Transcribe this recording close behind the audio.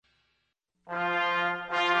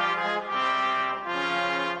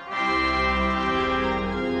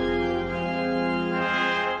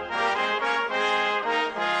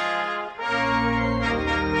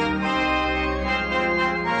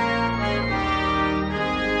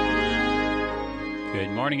Good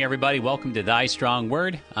morning, everybody. Welcome to Thy Strong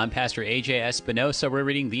Word. I'm Pastor AJ Espinosa. We're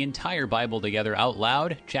reading the entire Bible together out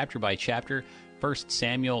loud, chapter by chapter. 1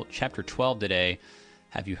 Samuel chapter 12 today.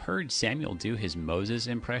 Have you heard Samuel do his Moses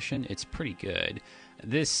impression? It's pretty good.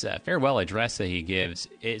 This farewell address that he gives,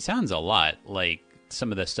 it sounds a lot like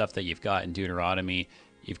some of the stuff that you've got in Deuteronomy.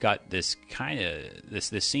 You've got this kind of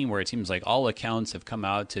this scene where it seems like all accounts have come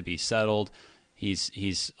out to be settled.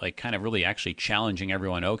 He's like kind of really actually challenging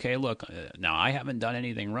everyone. Okay, look, now I haven't done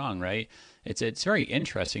anything wrong, right? It's very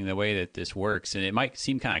interesting the way that this works, and it might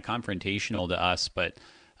seem kind of confrontational to us, but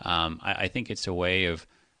I think it's a way of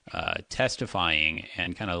testifying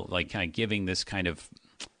and kind of giving this kind of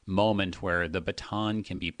moment where the baton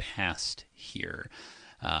can be passed here.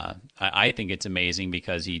 I think it's amazing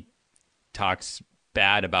because he talks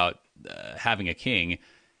bad about having a king,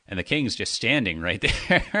 and the king's just standing right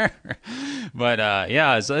there. But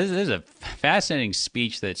so this is a fascinating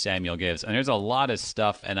speech that Samuel gives, and there's a lot of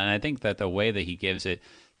stuff, and I think that the way that he gives it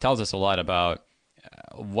tells us a lot about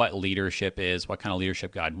what leadership is, what kind of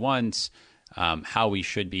leadership God wants, how we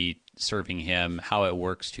should be serving him, how it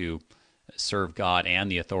works to serve God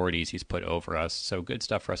and the authorities he's put over us. So good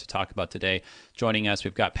stuff for us to talk about today. Joining us,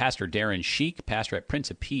 we've got Pastor Darren Sheik, pastor at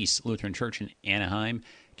Prince of Peace Lutheran Church in Anaheim,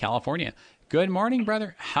 California. Good morning,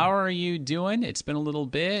 brother. How are you doing? It's been a little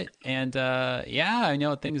bit, and I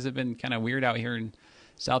know things have been kind of weird out here in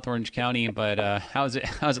South Orange County, but how's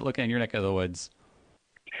it looking in your neck of the woods?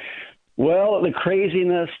 Well, the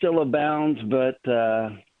craziness still abounds, but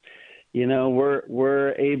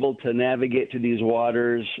we're able to navigate through these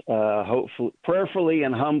waters, hopefully, prayerfully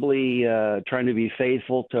and humbly, trying to be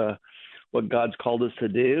faithful to what God's called us to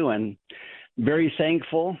do, and very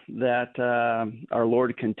thankful that our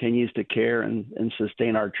Lord continues to care and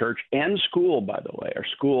sustain our church and school, by the way. Our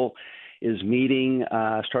school is meeting,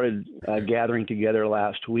 started gathering together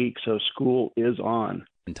last week, so school is on.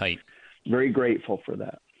 And tight. Very grateful for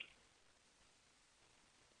that.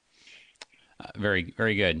 Very,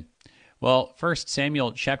 very good. Well, 1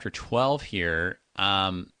 Samuel chapter 12 here,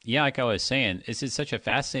 like I was saying, this is such a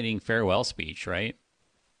fascinating farewell speech, right?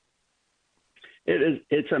 It is.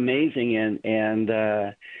 It's amazing, and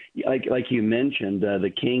like you mentioned,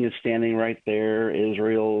 the king is standing right there.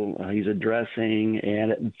 Israel, he's addressing,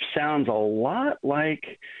 and it sounds a lot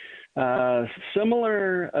like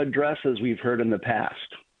similar addresses we've heard in the past,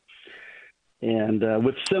 and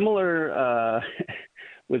with similar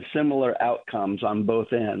outcomes on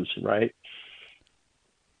both ends, right?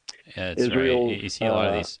 Yeah, that's right. You see a lot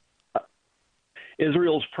of these.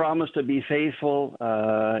 Israel's promise to be faithful,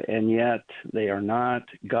 and yet they are not.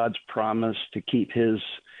 God's promise to keep his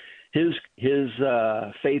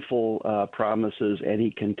faithful promises, and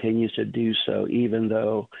he continues to do so, even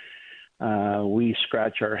though we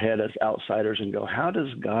scratch our head as outsiders and go, how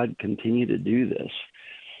does God continue to do this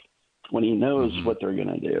when he knows what they're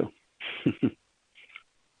going to do?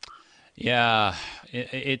 Yeah,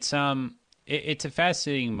 it's a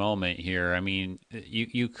fascinating moment here. I mean,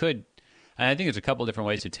 you could. And I think there's a couple different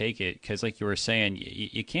ways to take it, because like you were saying,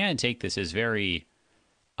 you can take this as very,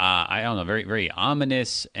 very, very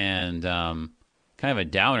ominous and kind of a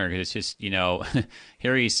downer, because it's just,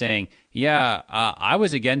 here he's saying, I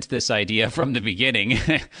was against this idea from the beginning,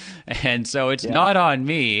 and so it's not on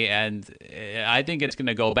me, and I think it's going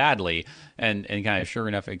to go badly, and kind of sure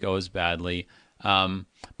enough, it goes badly.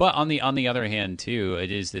 But on the other hand, too, it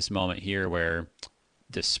is this moment here where,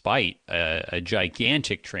 despite a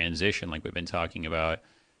gigantic transition like we've been talking about,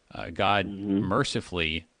 God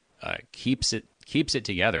mercifully keeps it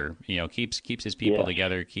together. Keeps his people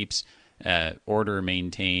together, keeps order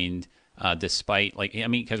maintained, despite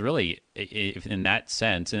because really, if in that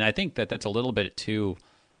sense, and I think that's a little bit too.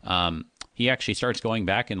 He actually starts going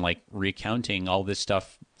back and recounting all this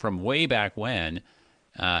stuff from way back when.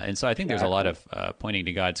 And so I think there's a lot of pointing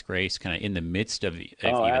to God's grace kind of in the midst of even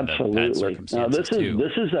the bad circumstances, too.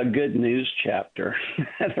 This is a good news chapter.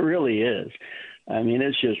 It really is. I mean,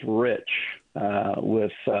 it's just rich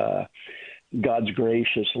with God's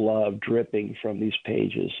gracious love dripping from these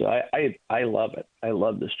pages. So I love it. I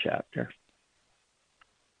love this chapter.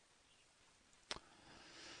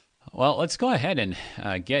 Well, let's go ahead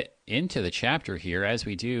and get into the chapter here. As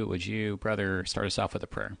we do, would you, brother, start us off with a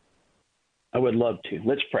prayer? I would love to.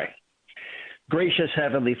 Let's pray. Gracious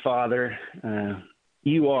Heavenly Father,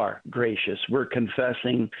 you are gracious. We're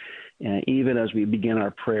confessing, even as we begin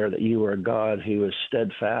our prayer, that you are a God who is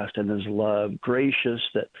steadfast in his love, gracious,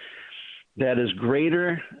 that is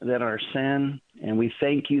greater than our sin. And we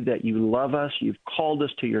thank you that you love us. You've called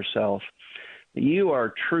us to yourself. You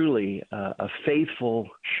are truly a faithful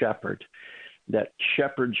shepherd that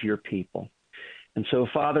shepherds your people. And so,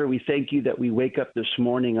 Father, we thank you that we wake up this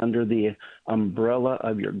morning under the umbrella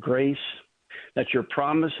of your grace, that your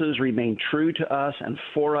promises remain true to us and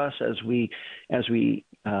for us as we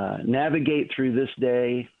navigate through this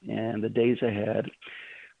day and the days ahead.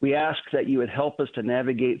 We ask that you would help us to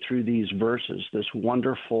navigate through these verses, this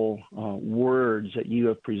wonderful words that you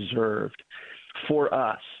have preserved for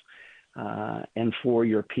us and for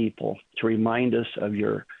your people, to remind us of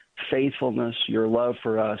your faithfulness, your love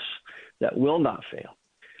for us that will not fail.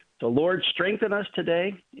 So, Lord, strengthen us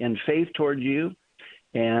today in faith toward you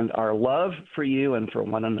and our love for you and for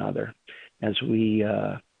one another as we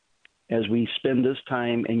spend this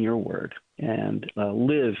time in your word and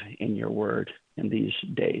live in your word in these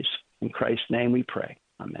days. In Christ's name we pray.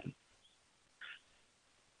 Amen.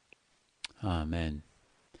 Amen.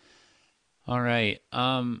 All right.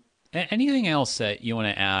 Anything else that you want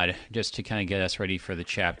to add just to kind of get us ready for the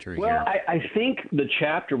chapter here? Well, I think the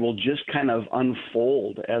chapter will just kind of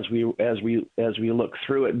unfold as we look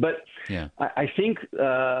through it. But yeah. I think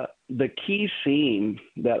the key theme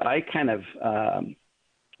that I kind of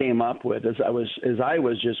came up with as I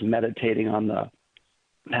was just meditating on the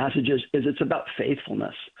passages is it's about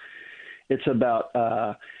faithfulness. It's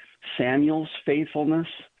about Samuel's faithfulness.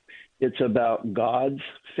 It's about God's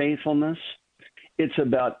faithfulness. It's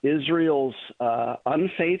about Israel's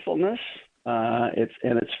unfaithfulness,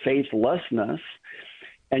 its faithlessness,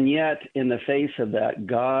 and yet in the face of that,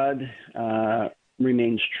 God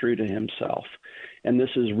remains true to himself. And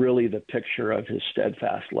this is really the picture of his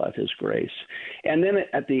steadfast love, his grace. And then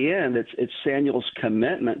at the end, it's Samuel's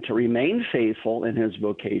commitment to remain faithful in his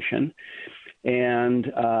vocation and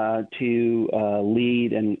to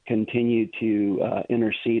lead and continue to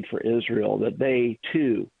intercede for Israel, that they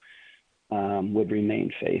too would remain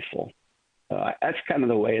faithful. That's kind of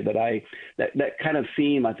the way that kind of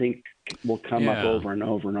theme, I think, will come up over and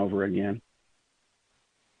over and over again.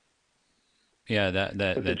 Yeah,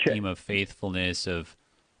 that theme of faithfulness, of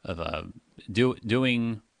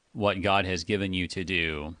doing what God has given you to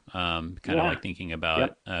do. Kind of like thinking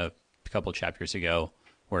about a couple chapters ago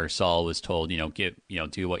where Saul was told,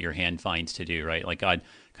 do what your hand finds to do, right? Like God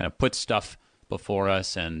kind of puts stuff before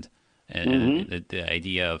us, and the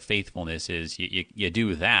idea of faithfulness is you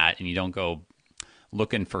do that and you don't go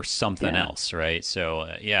looking for something else, right? So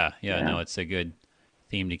no, it's a good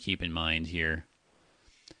theme to keep in mind here.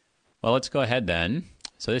 Well, let's go ahead then.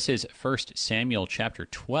 So this is 1 Samuel chapter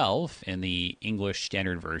 12 in the English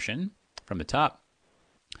Standard Version from the top.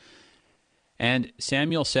 And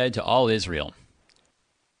Samuel said to all Israel,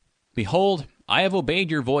 "Behold, I have obeyed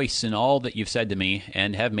your voice in all that you've said to me,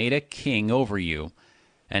 and have made a king over you.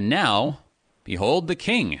 And now, behold, the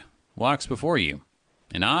king walks before you,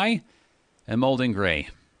 and I am old and gray.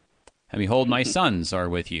 And behold, my sons are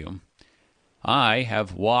with you. I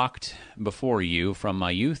have walked before you from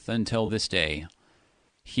my youth until this day.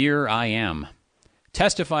 Here I am.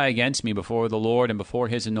 Testify against me before the Lord and before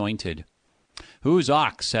his anointed. Whose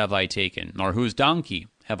ox have I taken, or whose donkey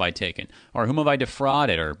have I taken? Or whom have I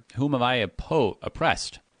defrauded, or whom have I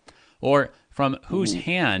oppressed? Or from whose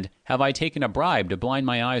hand have I taken a bribe to blind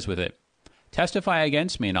my eyes with it? Testify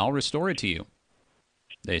against me, and I'll restore it to you."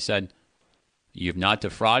 They said, "You've not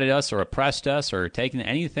defrauded us or oppressed us or taken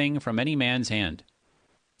anything from any man's hand."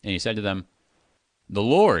 And he said to them, "The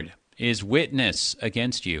Lord is witness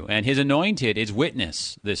against you, and his anointed is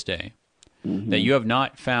witness this day, that you have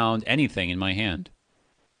not found anything in my hand."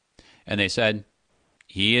 And they said,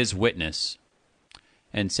 "He is witness."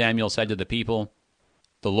 And Samuel said to the people,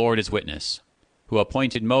 "The Lord is witness, who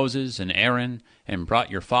appointed Moses and Aaron and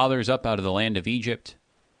brought your fathers up out of the land of Egypt.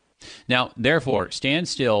 Now, therefore, stand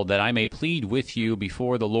still, that I may plead with you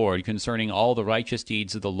before the Lord concerning all the righteous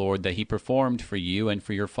deeds of the Lord that he performed for you and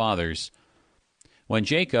for your fathers. When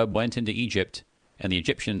Jacob went into Egypt, and the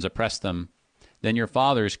Egyptians oppressed them, then your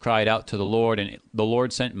fathers cried out to the Lord, and the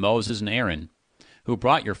Lord sent Moses and Aaron, who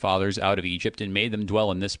brought your fathers out of Egypt and made them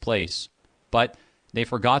dwell in this place. But they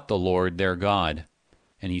forgot the Lord their God,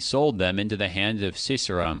 and he sold them into the hand of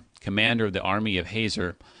Sisera, commander of the army of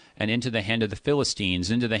Hazor, and into the hand of the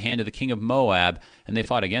Philistines, into the hand of the king of Moab, and they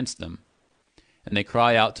fought against them. And they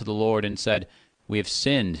cried out to the Lord and said, We have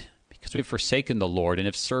sinned, because we have forsaken the Lord, and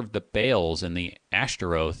have served the Baals and the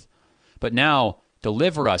Ashtaroth. But now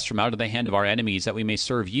deliver us from out of the hand of our enemies, that we may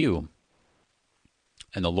serve you.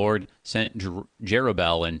 And the Lord sent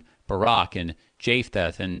Jerubbaal and Barak and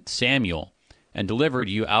Jephthah and Samuel, and delivered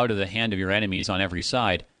you out of the hand of your enemies on every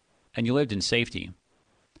side, and you lived in safety.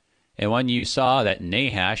 And when you saw that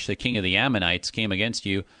Nahash, the king of the Ammonites, came against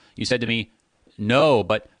you, you said to me, No,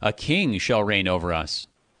 but a king shall reign over us,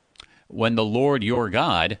 when the Lord your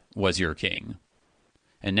God was your king.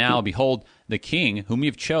 And now, behold, the king whom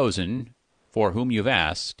you've chosen, for whom you've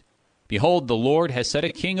asked, behold, the Lord has set a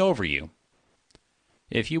king over you.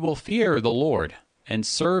 If you will fear the Lord and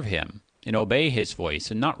serve him and obey his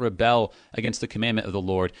voice and not rebel against the commandment of the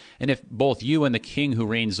Lord, and if both you and the king who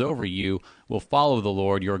reigns over you will follow the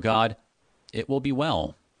Lord your God, it will be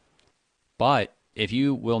well. But if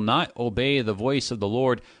you will not obey the voice of the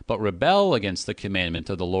Lord, but rebel against the commandment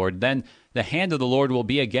of the Lord, then the hand of the Lord will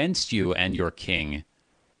be against you and your king.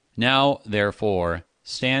 Now, therefore,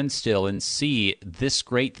 stand still and see this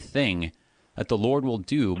great thing that the Lord will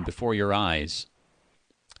do before your eyes.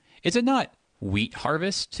 Is it not wheat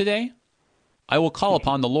harvest today? I will call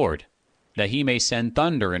upon the Lord, that he may send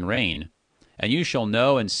thunder and rain, and you shall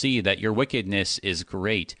know and see that your wickedness is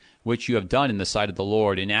great, which you have done in the sight of the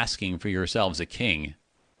Lord in asking for yourselves a king.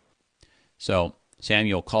 So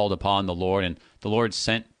Samuel called upon the Lord, and the Lord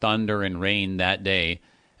sent thunder and rain that day,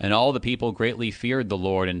 and all the people greatly feared the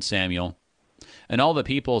Lord and Samuel. And all the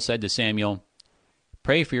people said to Samuel,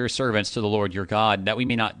 Pray for your servants to the Lord your God, that we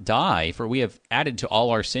may not die, for we have added to all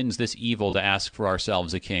our sins this evil to ask for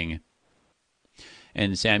ourselves a king.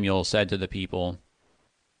 And Samuel said to the people,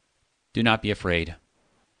 Do not be afraid.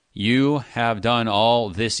 You have done all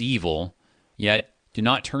this evil, yet do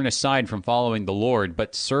not turn aside from following the Lord,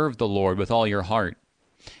 but serve the Lord with all your heart.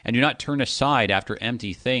 And do not turn aside after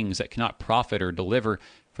empty things that cannot profit or deliver,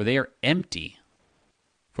 for they are empty.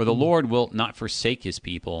 For the Lord will not forsake his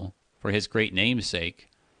people, for his great name's sake,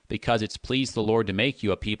 because it's pleased the Lord to make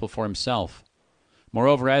you a people for himself.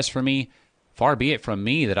 Moreover, as for me, far be it from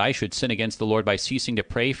me that I should sin against the Lord by ceasing to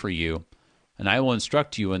pray for you, and I will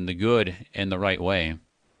instruct you in the good and the right way.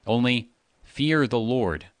 Only fear the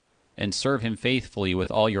Lord, and serve him faithfully with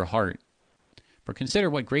all your heart. For consider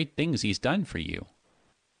what great things he's done for you.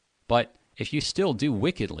 But if you still do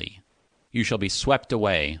wickedly, you shall be swept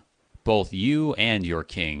away, both you and your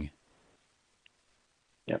king.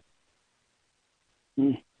 Yep.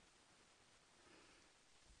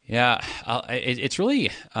 Yeah, it's really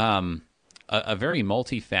a very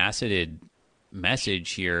multifaceted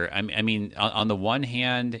message here. I mean, on the one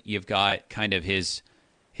hand, you've got kind of his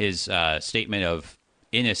statement of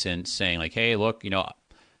innocence, saying like, "Hey, look,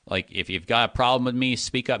 like if you've got a problem with me,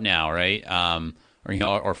 speak up now, right?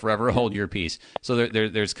 Or forever hold your peace." So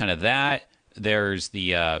there's kind of that. There's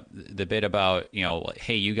the bit about,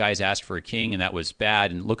 hey, you guys asked for a king and that was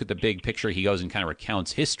bad, and look at the big picture. He goes and kind of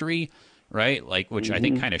recounts history, right? Like, which I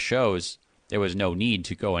think kind of shows there was no need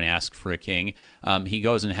to go and ask for a king. He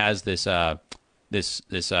goes and has this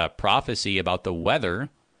prophecy about the weather,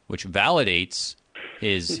 which validates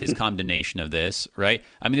his condemnation of this, right?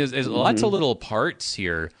 I mean, there's lots of little parts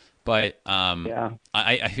here, but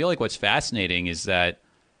I feel like what's fascinating is that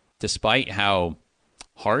despite how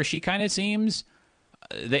harsh he kind of seems,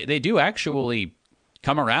 they do actually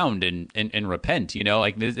come around and repent.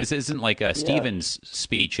 Like this isn't like a Stephen's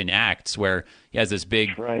speech in Acts where he has this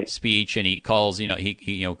big speech and he calls,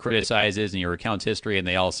 he criticizes and he recounts history, and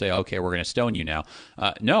they all say, okay, we're going to stone you now.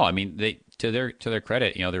 No, I mean, they to their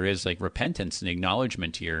credit, there is like repentance and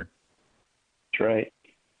acknowledgement here. That's right.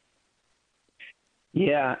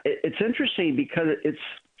 Yeah, it's interesting because it's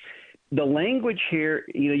the language here.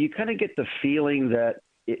 You kind of get the feeling that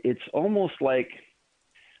it's almost like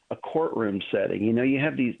a courtroom setting. You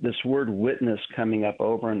have this word witness coming up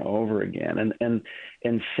over and over again,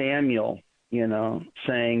 and Samuel,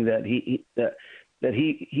 saying that he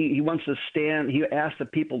wants to stand. He asked the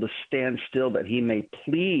people to stand still that he may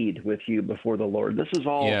plead with you before the Lord. This is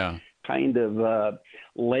all kind of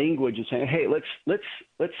language of saying, hey, let's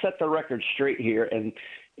set the record straight here, and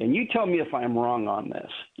you tell me if I'm wrong on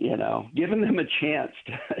this. Giving them a chance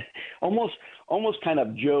to almost kind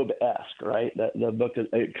of Job-esque, right? The book,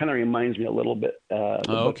 it kind of reminds me a little bit.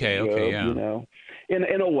 Okay, yeah.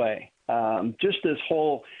 In a way, just this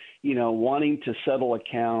whole, wanting to settle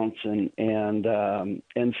accounts, and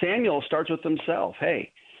Samuel starts with himself.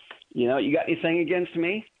 Hey, you got anything against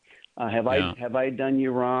me? Have I done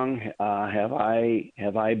you wrong? Have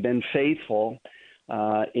I been faithful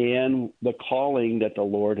in the calling that the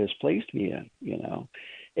Lord has placed me in?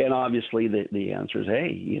 And obviously the answer is,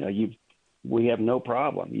 hey, we have no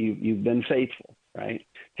problem. You've been faithful, right?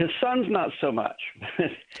 His son's not so much,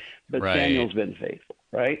 but Samuel's been faithful,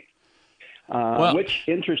 right? Which,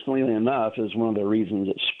 interestingly enough, is one of the reasons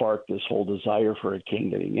that sparked this whole desire for a king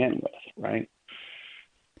to begin with, right?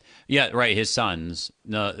 Yeah, right. His sons.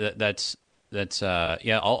 No, that's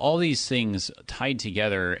all these things tied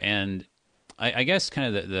together, and I guess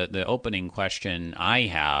kind of the opening question I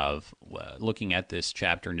have, looking at this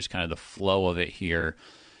chapter and just kind of the flow of it here.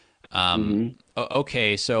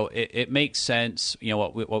 Okay, so it makes sense,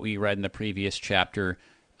 what we read in the previous chapter,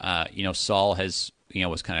 Saul has,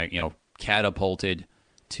 was kind of, catapulted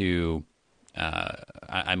to,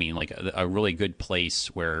 like a really good place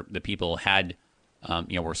where the people had,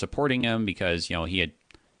 were supporting him because, he had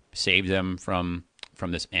saved them from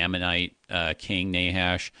this Ammonite king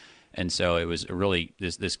Nahash. And so it was really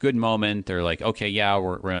this good moment. They're like, okay, yeah,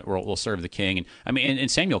 we'll serve the king. And I mean, and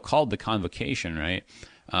Samuel called the convocation, right,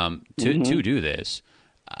 to do this.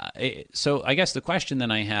 So I guess the question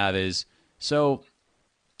then I have is, so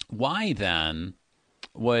why then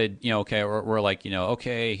would, okay, we're like,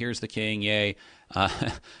 okay, here's the king, yay,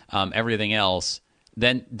 everything else.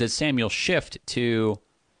 Then does Samuel shift to,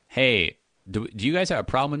 hey, do you guys have a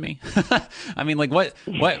problem with me? I mean, like what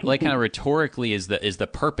like kind of rhetorically is the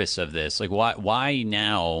purpose of this? Like why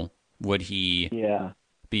now would he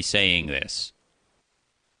be saying this?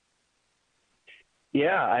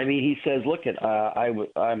 Yeah, I mean, he says, "Look,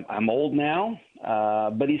 I'm old now,"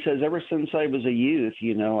 but he says, "Ever since I was a youth,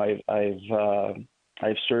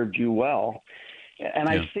 I've served you well," and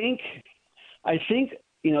I think,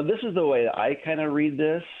 this is the way that I kind of read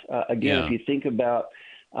this. Again, if you think about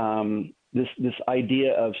this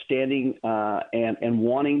idea of standing and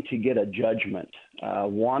wanting to get a judgment,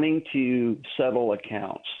 wanting to settle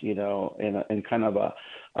accounts, in kind of a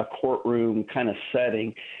courtroom kind of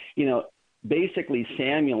setting, basically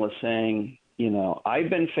Samuel is saying, I've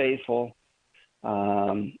been faithful.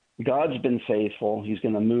 God's been faithful. He's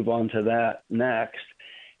going to move on to that next.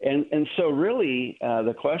 And so really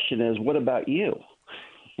the question is, what about you?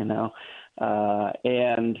 And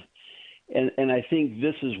I think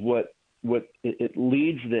this is what it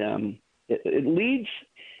leads them. It leads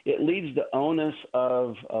the onus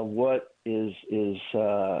of what is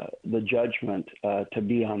the judgment to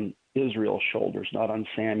be on Israel's shoulders, not on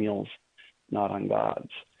Samuel's, not on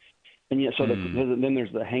God's. And yet, so then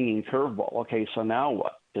there's the hanging curveball. Okay, so now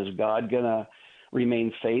what? Is God going to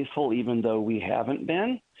remain faithful even though we haven't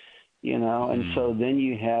been? And so then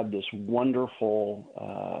you have this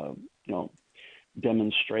wonderful,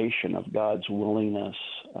 demonstration of God's willingness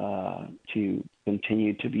to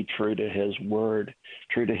continue to be true to his word,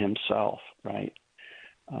 true to himself, right?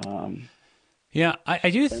 I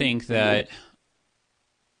do think that,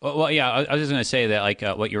 I was just going to say that, like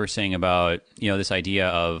what you were saying about, this idea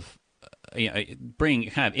of,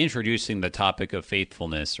 introducing the topic of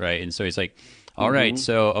faithfulness, right? And so he's like, all right,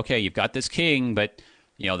 so, okay, you've got this king, but,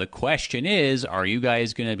 the question is, are you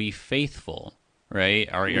guys going to be faithful, right?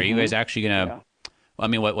 Are you guys actually going to, I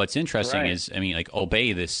mean, what's interesting is, like,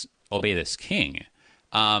 obey this king.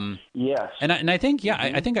 Yes. And I think,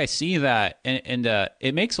 I think I see that, and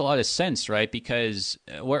it makes a lot of sense, right? Because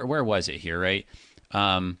where was it here, right?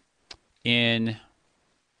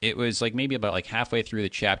 It was like maybe about like halfway through the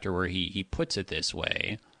chapter where he puts it this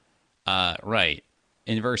way, right?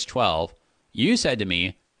 In verse 12, you said to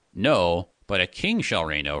me, no, but a king shall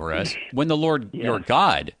reign over us when the Lord your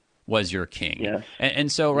God was your king. Yes.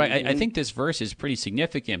 And so, right, I think this verse is pretty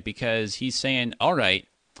significant because he's saying, all right,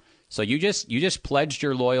 so you just pledged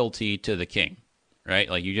your loyalty to the king, right?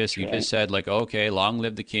 Like you just said, like, okay, long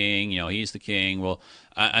live the king, he's the king. Well,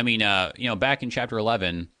 back in chapter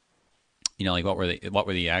 11, like what were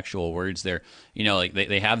the actual words there? Like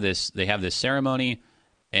they have this ceremony,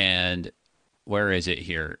 and where is it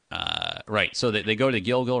here? Right. So they go to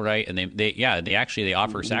Gilgal, right? And they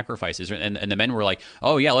offer sacrifices, and the men were like,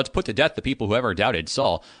 oh yeah, let's put to death the people who ever doubted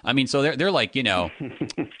Saul. I mean, so they're like,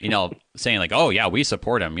 saying like, oh yeah, we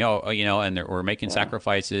support him, and we're making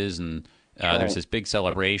sacrifices, and there's this big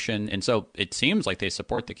celebration, and so it seems like they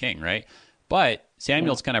support the king, right? But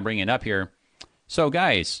Samuel's kind of bringing it up here. So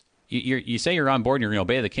guys, you say you're on board and you're going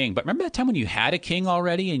to obey the king, but remember that time when you had a king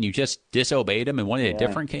already and you just disobeyed him and wanted a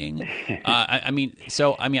different king? I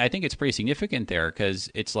think it's pretty significant there because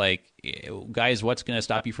it's like, guys, what's going to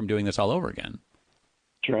stop you from doing this all over again?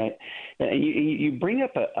 That's right. You bring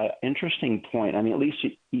up an interesting point. I mean, at least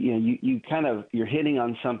you're hitting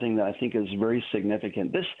on something that I think is very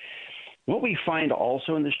significant. What we find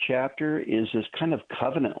also in this chapter is this kind of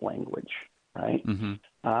covenant language, right? Mm-hmm.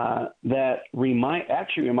 That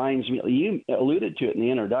reminds me, you alluded to it in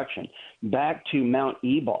the introduction, back to Mount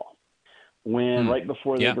Ebal, when right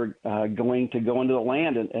before they were going to go into the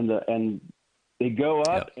land, and they go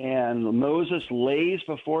up, and Moses lays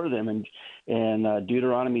before them in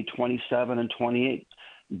Deuteronomy 27 and 28,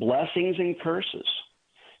 blessings and curses.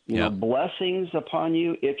 Blessings upon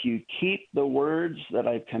you if you keep the words that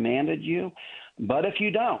I've commanded you, but if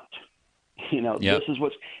you don't, this is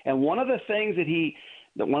what's. And one of the things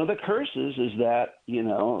that one of the curses is that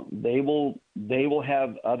they will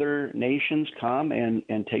have other nations come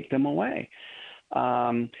and take them away.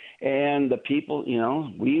 And the people,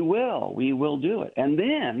 we will do it. And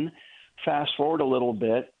then fast forward a little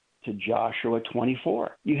bit to Joshua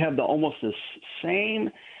 24. You have almost this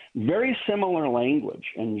same, very similar language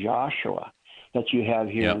in Joshua that you have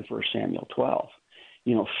here in 1 Samuel 12.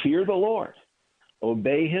 Fear the Lord,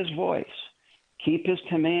 obey his voice, keep his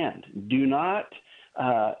command, do not,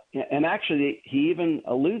 and actually he even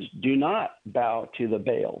alludes, do not bow to the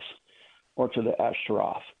Baals or to the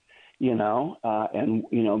Ashtaroth,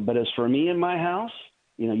 but as for me and my house,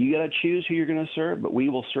 you got to choose who you're going to serve, but we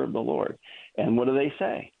will serve the Lord. And what do they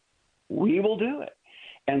say? We will do it.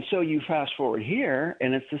 And so you fast forward here,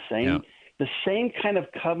 and it's the same kind of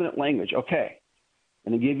covenant language. Okay,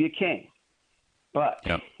 I'm going to give you a king, but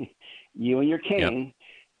you and your king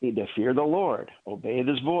need to fear the Lord, obey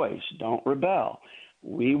his voice, don't rebel.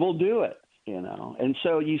 We will do it, And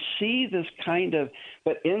so you see this kind of,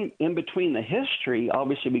 but in between the history,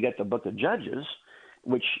 obviously we got the book of Judges,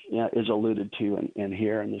 which is alluded to in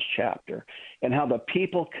here in this chapter, and how the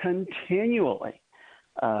people continually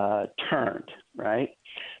turned, right?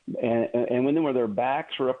 And when their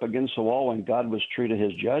backs were up against the wall and God was true to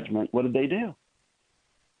his judgment, what did they do?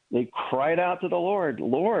 They cried out to the Lord,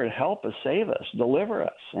 Lord, help us, save us, deliver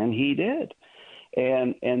us. And he did.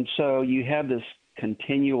 And so you have this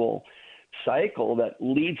continual cycle that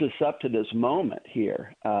leads us up to this moment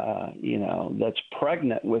here, that's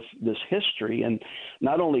pregnant with this history, and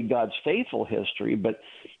not only God's faithful history, but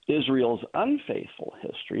Israel's unfaithful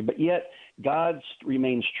history. But yet God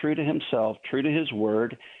remains true to himself, true to his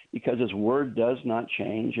word, because his word does not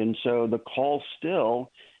change. And so the call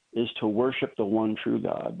still is to worship the one true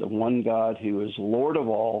God, the one God who is Lord of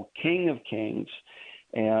all, King of kings,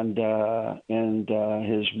 and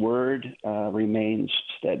his word remains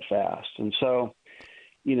steadfast. And so,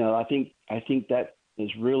 I think that is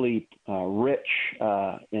really rich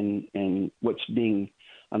in what's being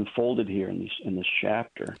unfolded here in this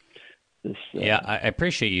chapter. I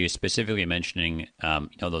appreciate you specifically mentioning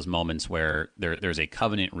those moments where there's a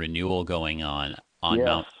covenant renewal going on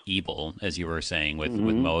Mount Ebal, as you were saying, with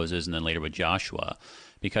Moses, and then later with Joshua,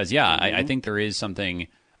 because I think there is something.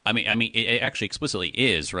 I mean, it actually explicitly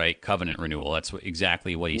is, right, covenant renewal. That's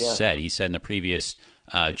exactly what he said. He said in the previous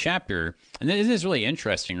chapter, and this is really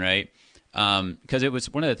interesting, right? Because it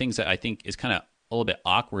was one of the things that I think is kind of a little bit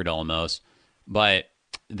awkward almost, but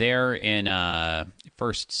there in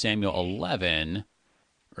 1 Samuel 11,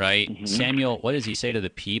 right, Samuel, what does he say to the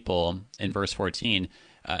people in verse 14?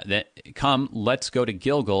 That come, let's go to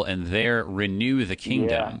Gilgal and there renew the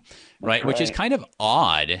kingdom, right? Which is kind of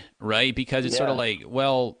odd, right? Because it's sort of like,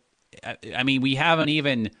 well, I mean, we haven't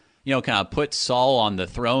even, kind of put Saul on the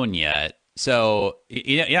throne yet. So,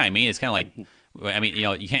 I mean, it's kind of like, I mean,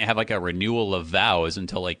 you can't have like a renewal of vows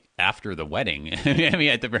until like after the wedding. I mean,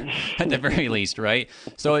 at the very least, right?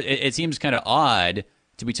 So it seems kind of odd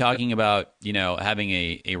to be talking about, having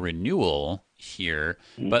a renewal here,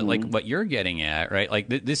 but like what you're getting at, right? Like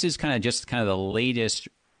this is kind of the latest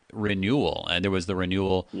renewal, and there was the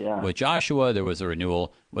renewal with Joshua, there was a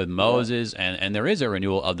renewal with Moses, and there is a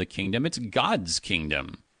renewal of the kingdom. It's God's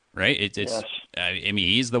kingdom, right? It's I mean,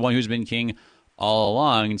 he's the one who's been king all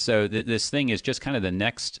along, so this thing is just kind of the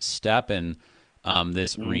next step in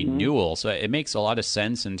this renewal. So it makes a lot of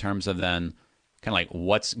sense in terms of then kind of like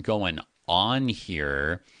what's going on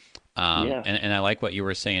here. And I like what you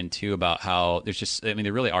were saying too about how there's just, I mean,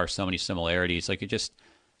 there really are so many similarities. Like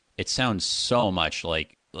it sounds so much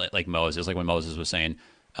like Moses, like when Moses was saying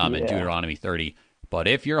in Deuteronomy 30, but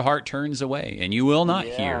if your heart turns away and you will not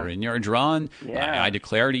hear and you're drawn, I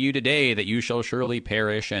declare to you today that you shall surely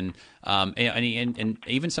perish. And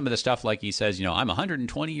even some of the stuff, like he says, I'm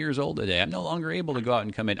 120 years old today. I'm no longer able to go out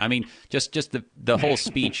and come in. I mean, just the whole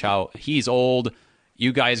speech, how he's old.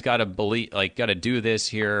 You guys got to believe, like, got to do this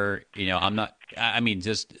here. I'm not. I mean,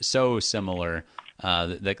 just so similar.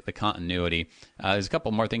 The continuity. There's a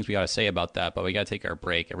couple more things we got to say about that, but we got to take our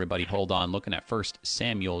break. Everybody, hold on. Looking at 1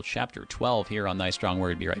 Samuel chapter 12 here on Thy Strong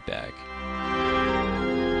Word. Be right back.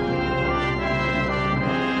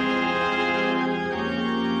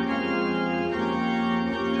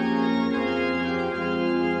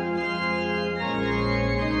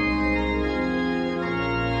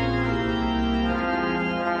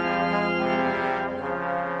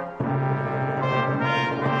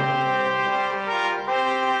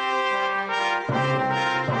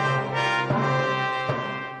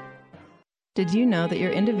 Did you know that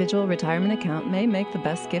your individual retirement account may make the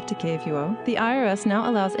best gift to KFUO? The IRS now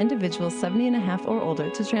allows individuals 70 and a half or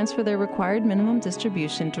older to transfer their required minimum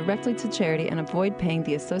distribution directly to charity and avoid paying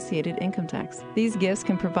the associated income tax. These gifts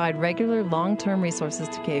can provide regular, long-term resources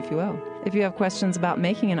to KFUO. If you have questions about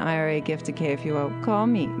making an IRA gift to KFUO, call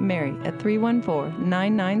me, Mary, at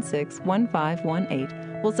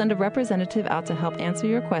 314-996-1518. We'll send a representative out to help answer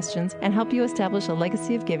your questions and help you establish a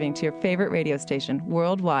legacy of giving to your favorite radio station,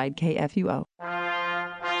 worldwide KFUO.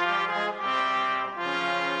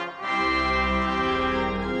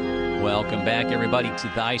 Welcome back, everybody,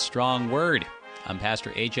 to Thy Strong Word. I'm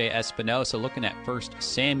Pastor A.J. Espinosa, looking at 1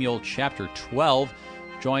 Samuel chapter 12,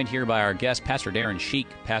 joined here by our guest, Pastor Darren Sheik,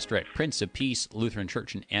 pastor at Prince of Peace Lutheran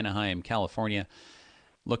Church in Anaheim, California,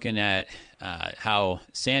 looking at how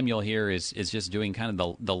Samuel here is just doing kind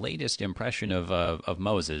of the latest impression of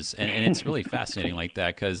Moses. And it's really fascinating like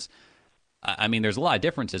that because, I mean, there's a lot of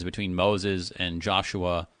differences between Moses and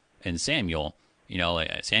Joshua and Samuel. You know,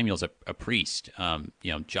 like Samuel's a priest.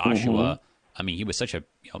 Joshua, I mean, he was such a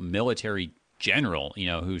military general,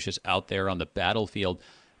 who's just out there on the battlefield.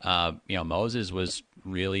 Moses was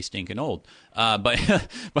really stinking old. But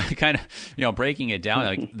kind of, breaking it down,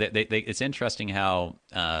 like it's interesting how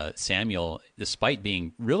Samuel, despite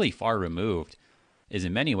being really far removed, is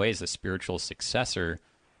in many ways the spiritual successor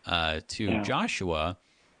to Joshua,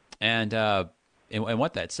 and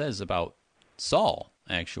what that says about Saul.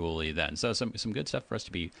 Actually, then. So some good stuff for us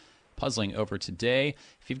to be puzzling over today.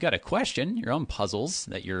 If you've got a question, your own puzzles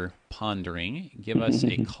that you're pondering, give us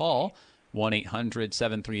a call,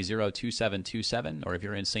 1-800-730-2727, or if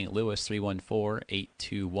you're in St. Louis,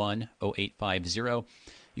 314-821-0850.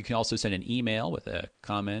 You can also send an email with a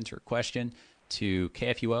comment or question to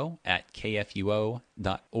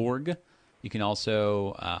kfuo@kfuo.org. You can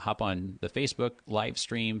also hop on the Facebook live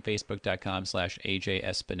stream, facebook.com/AJ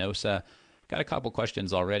Espinosa. Got a couple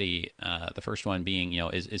questions already. The first one being,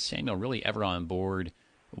 is Samuel really ever on board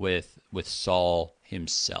with Saul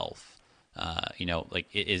himself?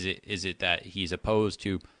 Is it that he's opposed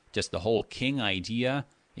to just the whole king idea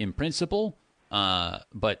in principle,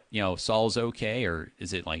 but Saul's okay, or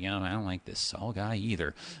is it like, I don't like this Saul guy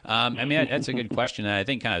either? That's a good question, and I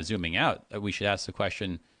think kind of zooming out, we should ask the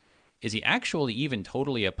question: is he actually even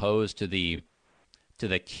totally opposed to the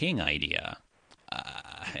king idea?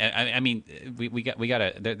 I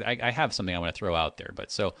have something I want to throw out there,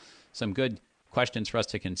 but so some good questions for us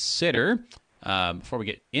to consider. Before we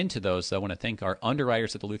get into those, though, I want to thank our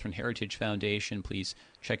underwriters at the Lutheran Heritage Foundation. Please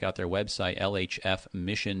check out their website,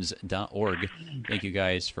 lhfmissions.org. Thank you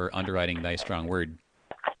guys for underwriting Thy Strong Word.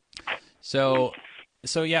 So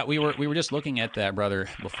yeah, we were just looking at that, brother,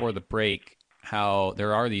 before the break, how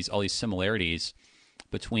there are all these similarities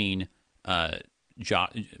between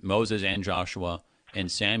Moses and Joshua and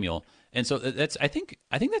Samuel, and so I think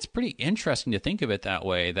that's pretty interesting to think of it that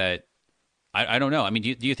way. That I don't know. I mean,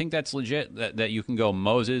 do you think that's legit? That you can go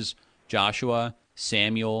Moses, Joshua,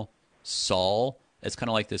 Samuel, Saul? It's kind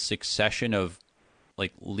of like the succession of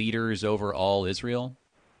like leaders over all Israel.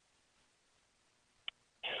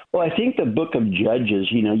 Well, I think the book of Judges,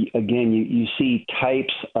 again, you see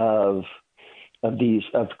types of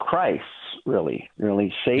Christ's really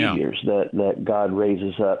saviors that God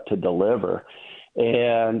raises up to deliver.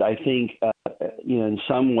 And I think, in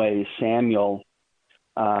some ways, Samuel,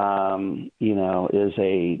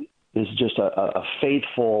 is just a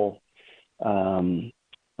faithful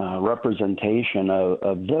representation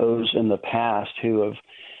of those in the past who have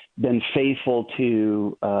been faithful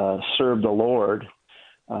to serve the Lord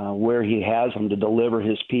where He has them, to deliver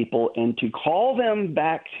His people and to call them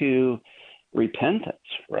back to repentance,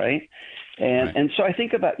 right? And so I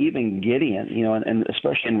think about even Gideon, and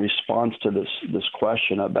especially in response to this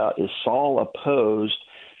question about, is Saul opposed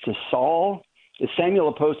to Saul? Is Samuel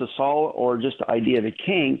opposed to Saul, or just the idea of a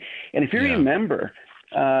king? And if you remember,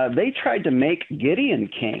 they tried to make Gideon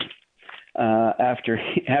king after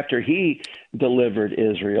he delivered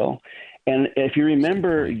Israel. And if you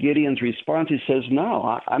remember Gideon's response, he says,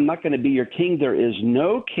 "No, I'm not going to be your king. There is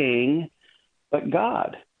no king but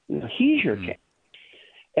God. He's your king."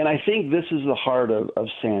 And I think this is the heart of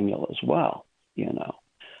Samuel as well,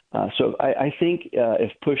 So I think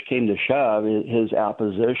if push came to shove, his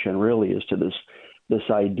opposition really is to this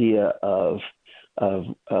idea of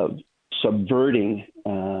subverting,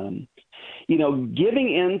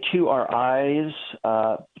 giving into our eyes,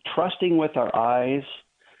 trusting with our eyes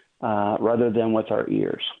rather than with our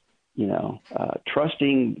ears.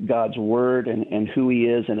 Trusting God's word and who He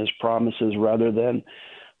is and His promises rather than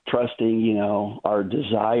trusting, our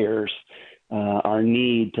desires, our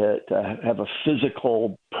need to have a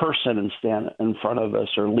physical person and stand in front of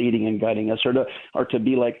us or leading and guiding us, or to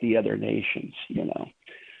be like the other nations, So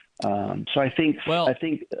I think.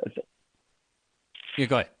 Yeah,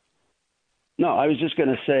 go ahead. No, I was just going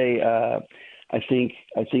to say, I think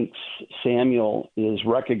Samuel is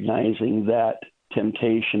recognizing that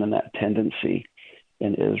temptation and that tendency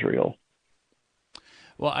in Israel.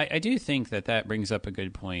 Well, I do think that brings up a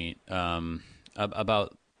good point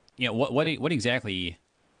about what exactly.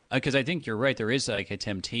 Because I think you're right. There is like a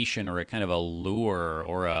temptation or a kind of a lure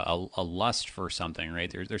or a lust for something,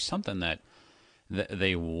 right? There's something that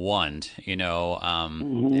they want,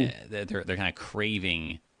 that they're kind of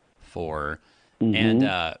craving for, and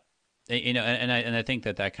I think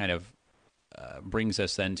that kind of brings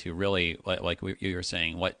us then to really like you were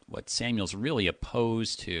saying what Samuel's really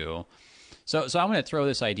opposed to. So I'm going to throw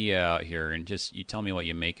this idea out here and just you tell me what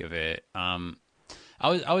you make of it.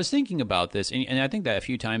 I was thinking about this, and I think that a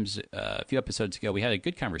few episodes ago, we had a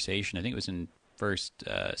good conversation. I think it was in First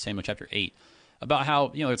Samuel chapter 8 about how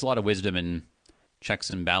there's a lot of wisdom in checks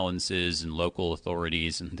and balances and local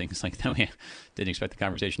authorities and things like that. We didn't expect the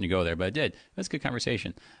conversation to go there, but it did. It was a good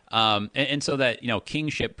conversation, and so that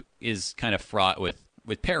kingship is kind of fraught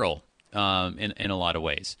with peril in a lot of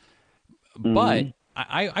ways. Mm-hmm. But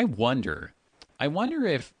I wonder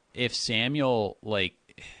if Samuel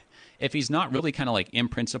if he's not really kind of like in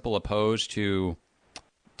principle opposed to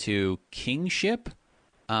kingship,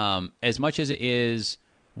 as much as it is,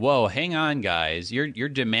 whoa, hang on, guys, you're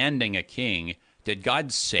demanding a king. Did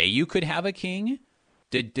God say you could have a king?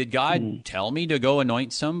 Did God tell me to go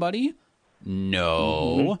anoint somebody?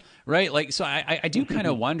 No, right? Like, so I do kind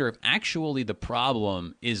of wonder if actually the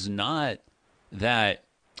problem is not that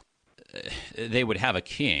they would have a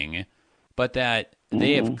king, but that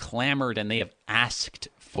they have clamored and they have asked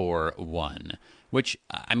for one, which,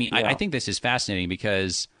 I mean, I think this is fascinating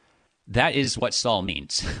because that is what Saul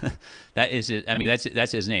means. That is it. I mean,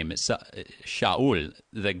 that's his name. It's Shaul,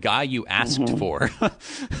 the guy you asked for.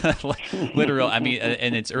 Literal. I mean,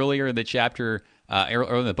 and it's earlier in the chapter,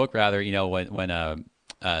 earlier in the book, rather, when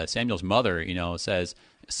Samuel's mother, says,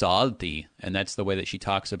 Sa'alti, and that's the way that she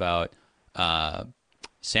talks about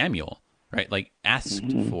Samuel. Right, like asked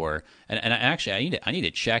for, and actually, I need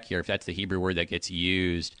to check here if that's the Hebrew word that gets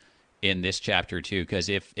used in this chapter too, because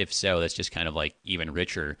if so, that's just kind of like even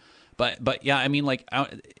richer. But yeah, I mean, like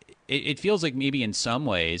it feels like maybe in some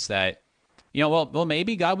ways that well,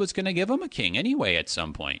 maybe God was going to give him a king anyway at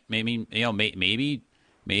some point. Maybe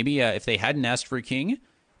maybe if they hadn't asked for a king,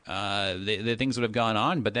 the things would have gone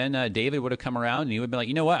on. But then David would have come around and he would have been like,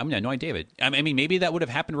 you know what, I'm going to anoint David. I mean, maybe that would have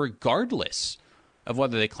happened regardless of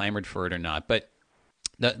whether they clamored for it or not. But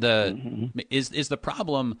is the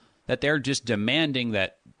problem that they're just demanding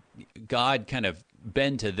that God kind of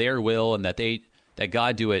bend to their will and that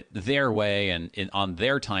God do it their way and on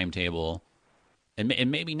their timetable,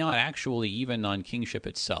 and maybe not actually even on kingship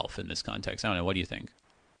itself in this context. I don't know. What do you think?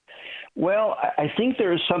 Well, I think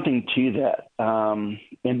there is something to that,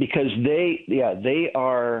 and because they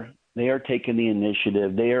are taking the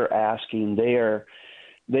initiative, they are asking,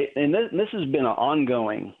 and this has been an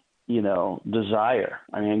ongoing, desire.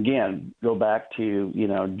 I mean, again, go back to,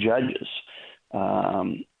 Judges.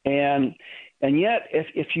 And yet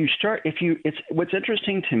what's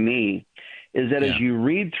interesting to me is that as you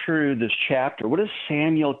read through this chapter, what does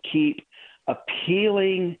Samuel keep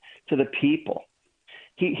appealing to the people?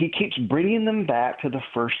 He keeps bringing them back to the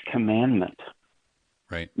first commandment.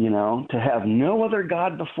 Right. To have no other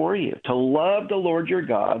God before you, to love the Lord your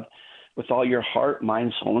God with all your heart,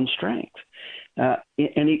 mind, soul, and strength.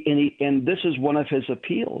 And this is one of his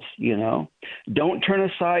appeals, Don't turn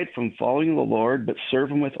aside from following the Lord, but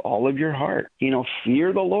serve him with all of your heart.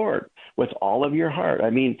 Fear the Lord with all of your heart.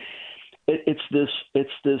 I mean, it's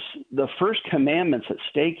the first commandment's at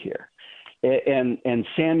stake here. And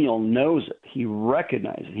Samuel knows it. He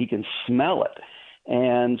recognizes it. He can smell it.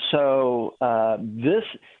 And so the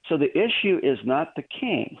issue is not the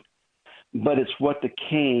king, but it's what the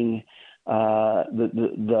king,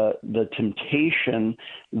 the temptation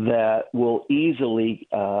that will easily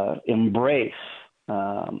embrace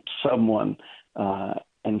someone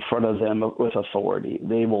in front of them with authority.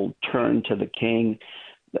 They will turn to the king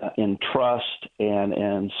in trust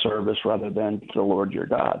and service rather than to the Lord your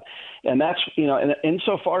God. And that's, and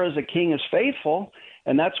insofar as the king is faithful,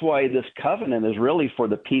 and that's why this covenant is really for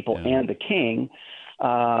the people and the king,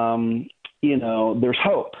 there's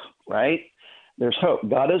hope, right? There's hope.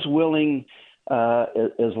 God is willing,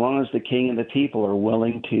 as long as the king and the people are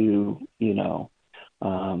willing to,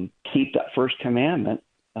 keep that first commandment,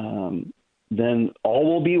 then all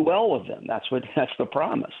will be well with them. That's the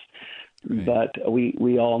promise. Right. But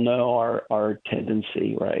we all know our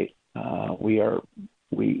tendency, right?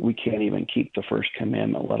 We can't even keep the first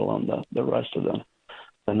commandment, let alone the rest of the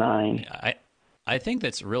 9. I think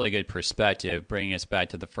that's a really good perspective, bringing us back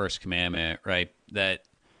to the first commandment, right? That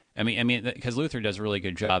I mean, because Luther does a really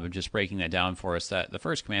good job of just breaking that down for us. That the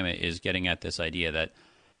first commandment is getting at this idea that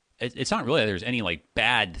it's not really that there's any like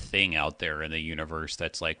bad thing out there in the universe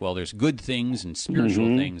that's like, well, there's good things and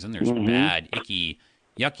spiritual things, and there's bad, icky,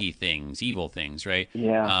 yucky things, evil things, right?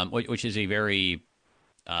 Yeah. Which is a very,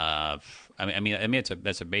 that's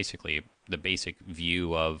basically the basic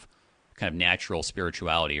view of kind of natural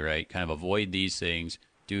spirituality, right? Kind of avoid these things,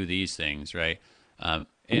 do these things, right? And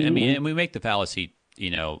we make the fallacy,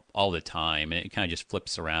 all the time, and it kind of just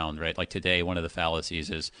flips around, right? Like today, one of the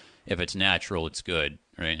fallacies is if it's natural, it's good,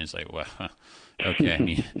 right? And it's like, well, okay. I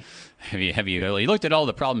mean, have you really looked at all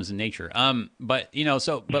the problems in nature? But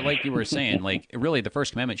like you were saying, like really, the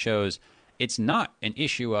first commandment shows it's not an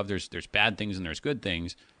issue of there's bad things and there's good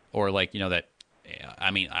things, or like that.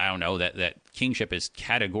 I mean, I don't know that kingship is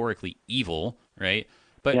categorically evil, right?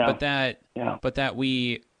 But that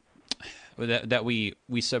we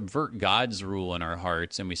subvert God's rule in our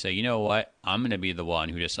hearts, and we say, you know what, I'm going to be the one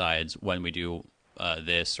who decides when we do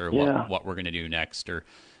this or what we're going to do next, or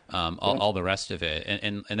all the rest of it,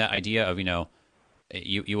 and that idea of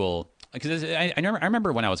you will, because I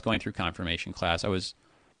remember when I was going through confirmation class, I was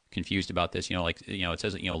confused about this. It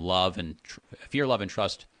says love and fear, love, and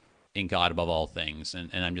trust in God above all things, and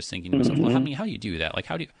I'm just thinking to myself, well, how do you do that? Like,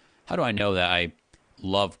 how do I know that I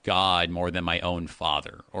love God more than my own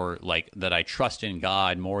father, or like that I trust in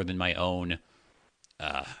God more than my own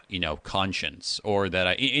conscience, or that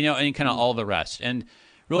I and kind of all the rest. And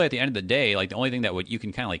really, at the end of the day, like the only thing that you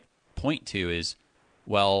can kind of like point to is,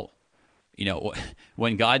 well,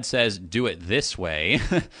 when God says do it this way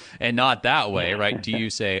and not that way, right? Do you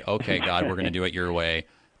say, okay, God, we're going to do it your way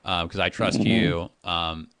because I trust you,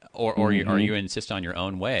 or you insist on your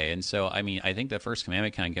own way? And so, I mean, I think the first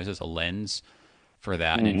commandment kind of gives us a lens for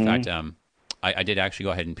that. And in fact, I did actually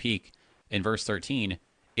go ahead and peek in verse 13.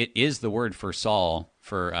 It is the word for Saul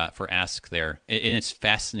for ask there, and it's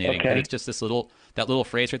fascinating. Okay. It's just that little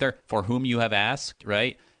phrase right there, for whom you have asked,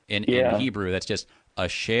 right? In Hebrew, that's just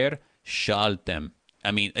asher shaltem.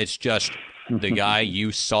 I mean, it's just the guy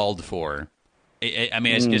you sold for.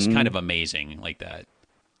 It's just kind of amazing like that.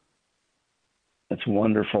 That's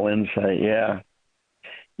wonderful insight. Yeah,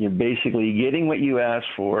 you're basically getting what you asked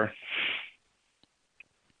for.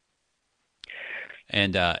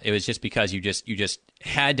 And it was just because you just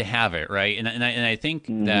had to have it, right? And I think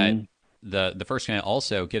that the first commandment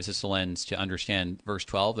also gives us a lens to understand verse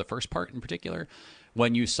 12, the first part in particular.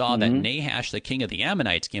 When you saw that Nahash, the king of the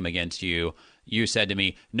Ammonites, came against you, you said to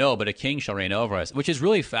me, no, but a king shall reign over us, which is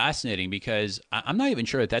really fascinating because I'm not even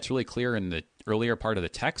sure that that's really clear in the earlier part of the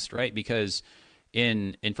text, right? Because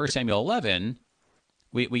in 1 Samuel 11,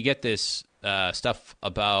 we get this stuff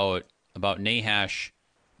about Nahash,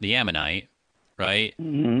 the Ammonite, right?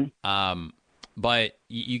 But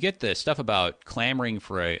you get the stuff about clamoring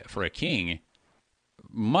for a king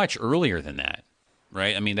much earlier than that,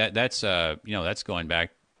 right? I mean that's going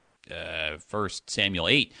back 1 Samuel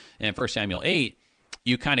 8, and in 1 Samuel 8,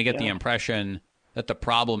 you kind of get the impression that the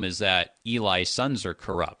problem is that Eli's sons are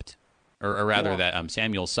corrupt, or rather that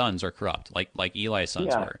Samuel's sons are corrupt, like Eli's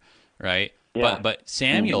sons were, right? Yeah. But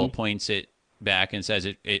Samuel points it back and says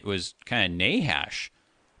it was kind of Nahash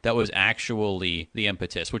that was actually the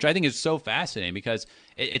impetus, which I think is so fascinating because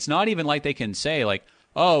it's not even like they can say like,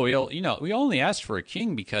 oh, we only asked for a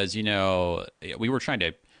king because, we were trying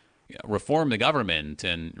to reform the government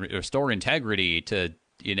and restore integrity to,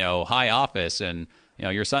 high office and,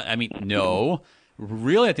 your son. I mean, no,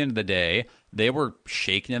 really at the end of the day, they were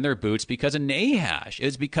shaking in their boots because of Nahash. It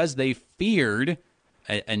was because they feared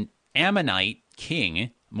an Ammonite king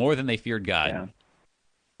more than they feared God.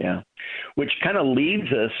 Yeah. Which kind of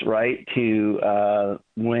leads us right to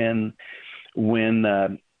when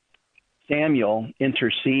Samuel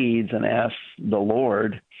intercedes and asks the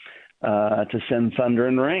Lord to send thunder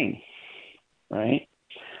and rain, right?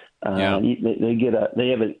 They get a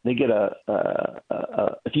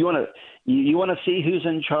if you want to see who's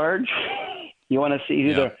in charge, you want to see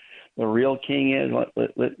who the real king is.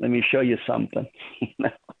 Let me show you something,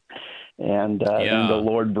 and the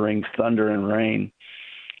Lord brings thunder and rain.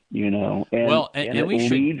 And it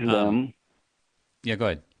leads them. Yeah, go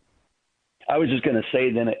ahead. I was just going to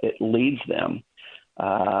say, then it leads them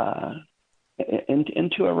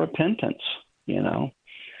into a repentance, and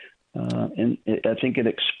I think it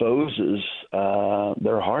exposes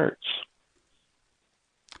their hearts.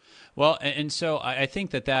 Well, and so I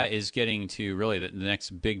think that is getting to really the next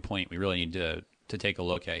big point we really need to take a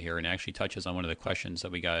look at here, and actually touches on one of the questions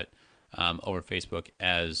that we got over Facebook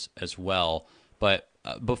as well. But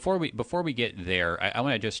before we get there, I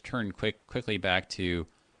want to just turn quickly back to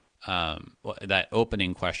that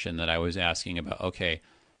opening question that I was asking about. Okay,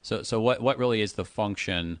 So what really is the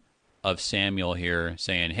function of Samuel here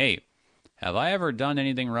saying, "Hey, have I ever done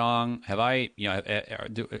anything wrong? Have I,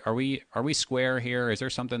 are we square here? Is there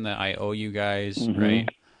something that I owe you guys?" Right?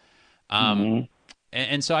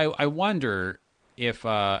 And so I wonder if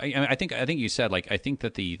I think you said, like, I think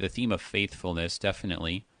that the theme of faithfulness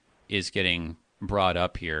definitely is getting brought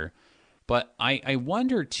up here, but I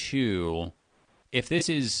wonder too if this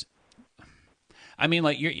is. I mean,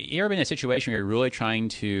 like, you ever been in a situation where you're really trying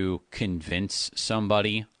to convince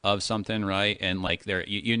somebody of something, right? And like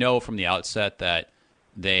you know from the outset that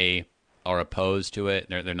they are opposed to it.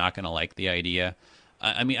 They're not going to like the idea.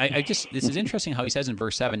 I mean, I just, this is interesting how he says in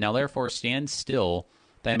verse 7, "Now therefore stand still,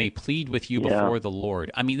 that I may plead with you before the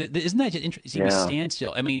Lord." I mean, isn't that just interesting? Stand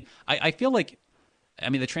still. I mean, I feel like,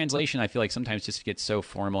 the translation, I feel like sometimes just gets so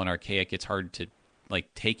formal and archaic, it's hard to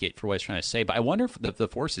like take it for what it's trying to say. But I wonder if the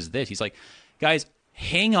force is this. He's like, guys,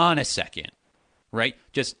 hang on a second, right?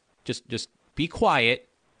 Just be quiet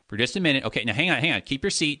for just a minute. Okay, now hang on. Keep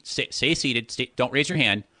your seat. Stay seated. Don't raise your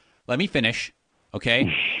hand. Let me finish.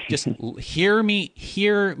 Okay, just hear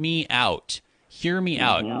me out. Hear me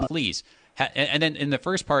out, please. And then in the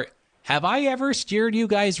first part, have I ever steered you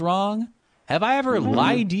guys wrong? Have I ever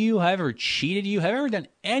lied to you? Have I ever cheated you? Have I ever done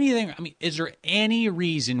anything? I mean, is there any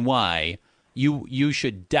reason why you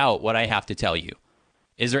should doubt what I have to tell you?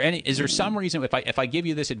 Is there some reason if I give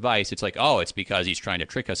you this advice, it's like, oh, it's because he's trying to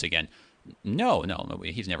trick us again? No,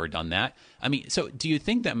 he's never done that. I mean, so do you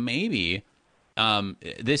think that maybe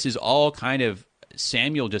this is all kind of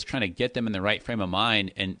Samuel just trying to get them in the right frame of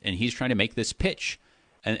mind, and he's trying to make this pitch,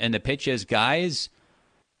 and the pitch is, guys,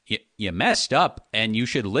 you messed up, and you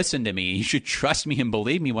should listen to me. You should trust me and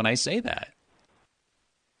believe me when I say that.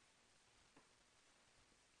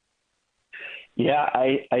 Yeah,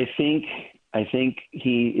 I think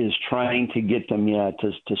he is trying to get them,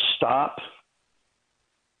 to stop,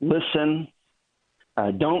 listen,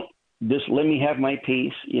 don't just let me have my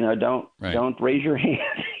peace, don't raise your hand,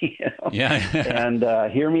 and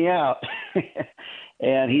hear me out.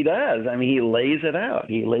 And he does. I mean, he lays it out.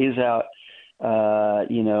 He lays out, God's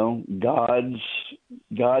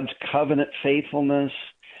covenant faithfulness,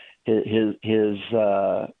 his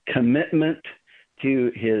commitment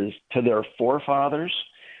to their forefathers.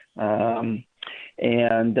 And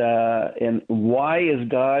why is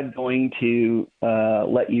God going to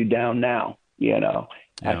let you down now?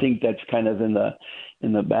 I think that's kind of in the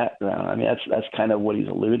background. I mean, that's kind of what he's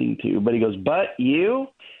alluding to. But he goes, but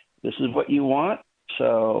this is what you want.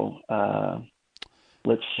 So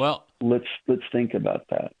let's think about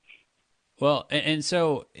that. Well, and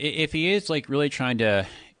so if he is like really trying to,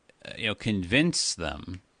 convince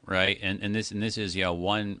them, right? And this is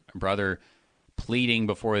one brother pleading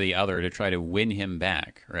before the other to try to win him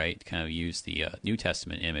back, right? Kind of use the New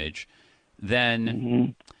Testament image.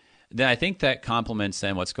 Then I think that complements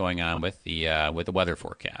then what's going on with the weather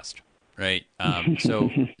forecast, right? So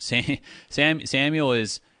Samuel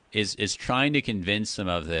is trying to convince them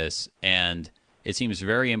of this, and it seems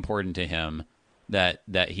very important to him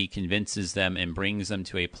that he convinces them and brings them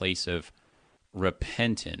to a place of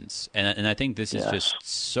repentance. And I think this is just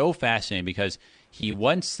so fascinating because he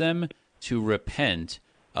wants them to repent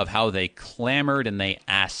of how they clamored and they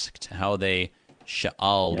asked, how they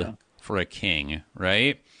sha'aled for a king,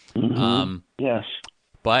 right? Yes.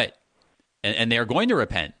 But, and they're going to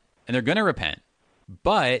repent, and they're going to repent,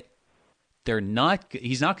 but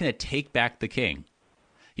he's not going to take back the king.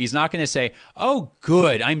 He's not going to say, oh,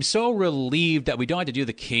 good, I'm so relieved that we don't have to do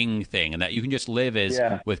the king thing and that you can just live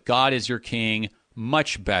with God as your king,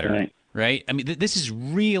 much better. Right? I mean, this is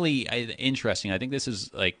really interesting. I think this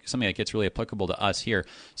is like something that gets really applicable to us here.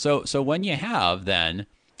 So when you have then,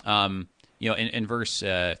 in verse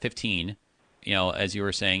 15, as you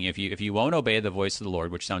were saying, if you won't obey the voice of the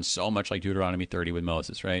Lord, which sounds so much like Deuteronomy 30 with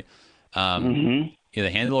Moses, right? The hand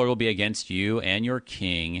of the Lord will be against you and your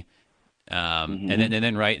king. And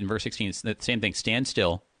then right in verse 16, it's the same thing. Stand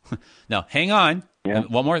still. Now, hang on. Yeah.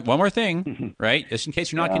 One more thing, right? Just in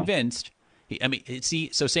case you're not convinced.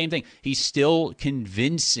 So same thing. He's still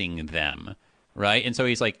convincing them, right? And so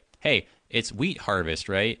he's like, hey, it's wheat harvest,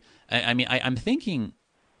 right? I'm thinking,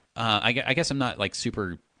 I guess I'm not like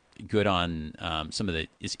super good on some of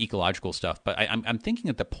this ecological stuff, but I'm thinking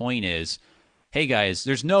that the point is, hey guys,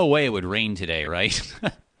 there's no way it would rain today, right?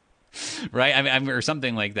 Right? Or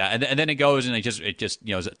something like that. And then it goes and it just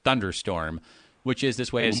is a thunderstorm, which is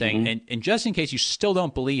this way of saying, and just in case you still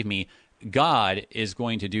don't believe me, God is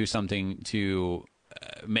going to do something to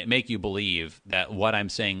make you believe that what I'm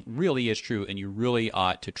saying really is true, and you really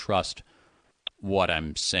ought to trust what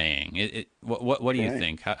I'm saying. What do you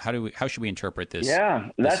think? How should we interpret this? Yeah,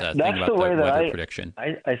 this that's thing about the way the that weather prediction.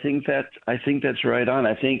 I think that's right on.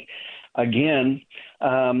 I think again,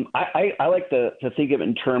 I like to think of it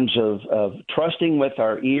in terms of trusting with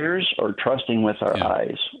our ears or trusting with our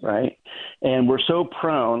eyes, right? And we're so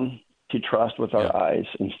prone to trust with our eyes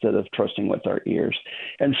instead of trusting with our ears.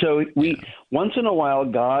 And so once in a while,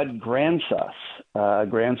 God grants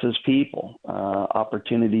his people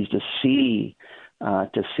opportunities to see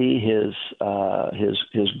his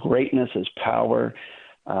greatness, his power,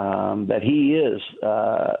 that he is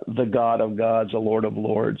the God of gods, the Lord of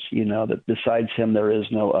lords, that besides him there is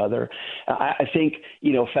no other. I think,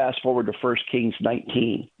 fast forward to 1 Kings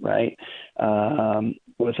 19, right,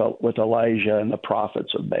 with Elijah and the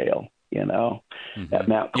prophets of Baal, at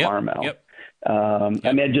Mount Carmel. I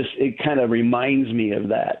mean, it kind of reminds me of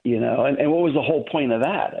that, and what was the whole point of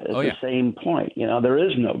that? It's the same point. There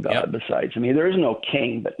is no God besides me. There is no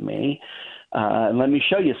king but me. And let me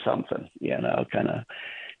show you something, kind of.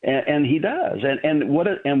 And he does. And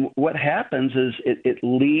what happens is it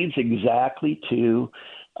leads exactly to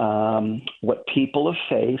what people of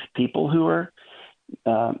faith, people who are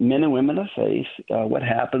men and women of faith, what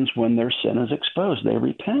happens when their sin is exposed? They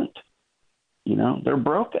repent. They're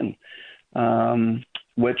broken,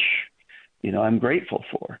 which, I'm grateful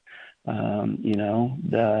for.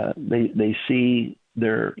 They see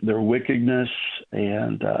their wickedness,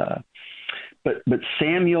 and but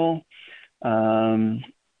Samuel, I'll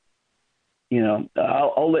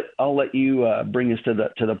let you bring us to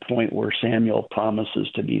the point where Samuel promises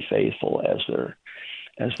to be faithful as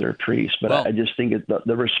their priest. But I just think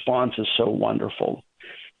the response is so wonderful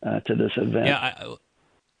to this event. Yeah.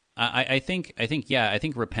 I think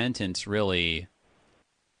repentance really,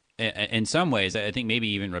 in some ways, I think maybe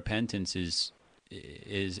even repentance is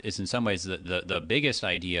in some ways the biggest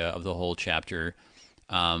idea of the whole chapter,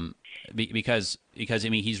 because I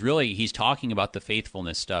mean he's talking about the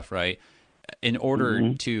faithfulness stuff, right? In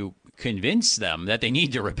order to convince them that they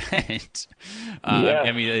need to repent.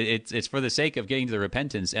 I mean it's for the sake of getting to the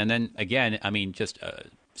repentance, and then again, I mean just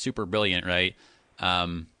super brilliant, right?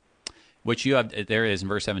 Which you have, there it is in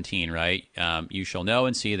verse 17, right? You shall know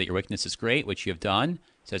and see that your wickedness is great, which you have done,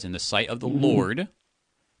 it says, in the sight of the Lord,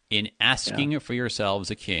 in asking for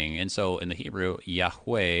yourselves a king. And so in the Hebrew,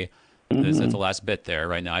 Yahweh, that's the last bit there,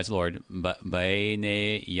 right? Now, as Lord,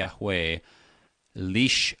 Ba'ene Yahweh,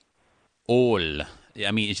 Lish Ol.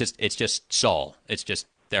 I mean, it's just Saul. It's just,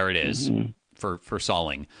 there it is, for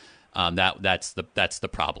Sauling. That's the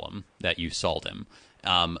problem, that you Sauled him.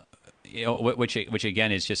 Which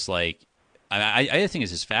again is just like, I think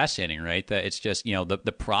is just fascinating, right? That it's just,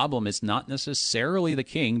 the problem is not necessarily the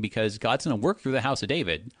king, because God's going to work through the house of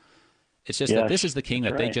David. It's just that this is the king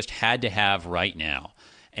that they just had to have right now.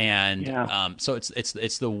 And so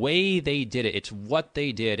it's the way they did it. It's what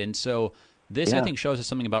they did. And so this, I think, shows us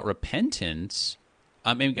something about repentance.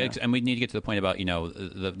 And we need to get to the point about,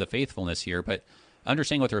 the faithfulness here, but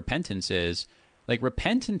understanding what the repentance is. Like,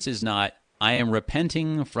 repentance is not, I am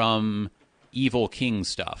repenting from evil king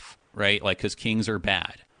stuff, right? Like, because kings are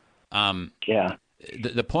bad.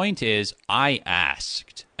 The point is, I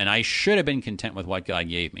asked, and I should have been content with what God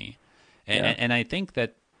gave me. And I think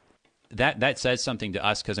that says something to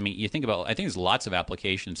us, because, I mean, you think about, I think there's lots of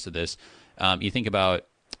applications to this. You think about,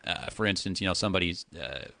 for instance, somebody's,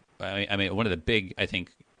 I mean, one of the big, I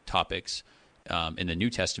think, topics in the New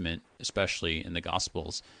Testament, especially in the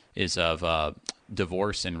Gospels, is of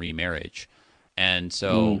divorce and remarriage. And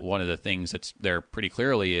so one of the things that's there pretty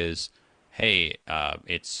clearly is, hey,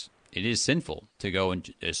 it is sinful to go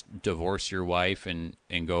and just divorce your wife and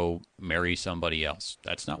go marry somebody else.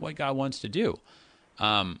 That's not what God wants to do.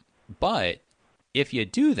 But if you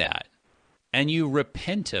do that and you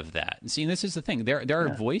repent of that, and see, this is the thing, there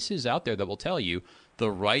are voices out there that will tell you the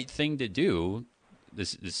right thing to do.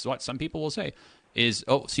 This is what some people will say is,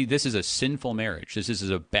 this is a sinful marriage. This is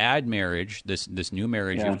a bad marriage. This new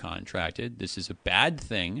marriage you've contracted, this is a bad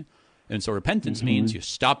thing. And so repentance means you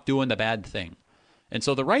stop doing the bad thing. And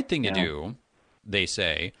so the right thing to do, they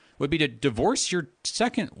say, would be to divorce your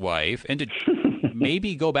second wife and to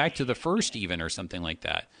maybe go back to the first even, or something like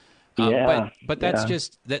that. But that's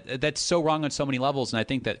just, that's so wrong on so many levels. And I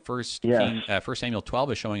think that First Samuel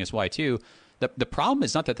 12 is showing us why too. The problem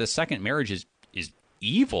is not that the second marriage is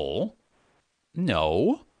evil.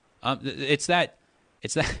 No, it's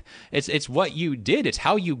what you did. It's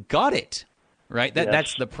how you got it, right?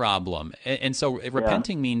 That's the problem. And so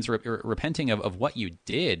repenting means repenting of what you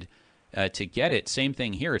did to get it. Same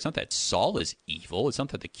thing here. It's not that Saul is evil. It's not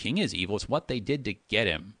that the king is evil. It's what they did to get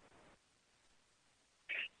him.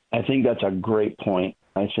 I think that's a great point.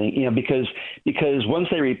 I think, because once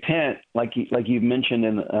they repent, like you've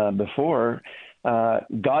mentioned before, God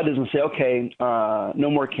doesn't say, okay, no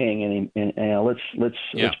more king, and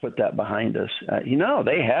let's put that behind us.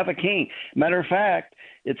 They have a king. Matter of fact,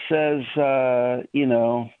 it says,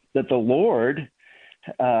 that the Lord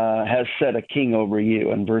has set a king over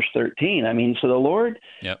you in verse 13. I mean, so the Lord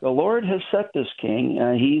has set this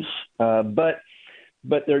king.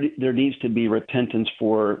 But there needs to be repentance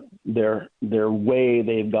for their way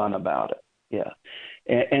they've gone about it. Yeah.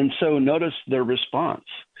 And so notice their response.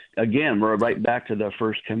 Again, we're right back to the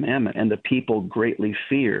first commandment, and the people greatly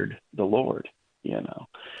feared the Lord,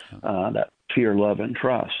 that fear, love, and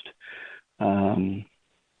trust. And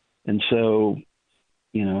so,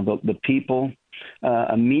 the people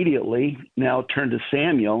immediately now turn to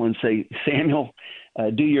Samuel and say, Samuel,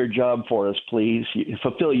 do your job for us, please.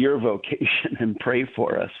 Fulfill your vocation and pray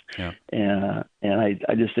for us. Yeah. And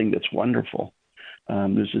I just think that's wonderful.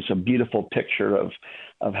 There's just a beautiful picture of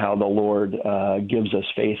how the Lord gives us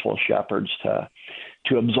faithful shepherds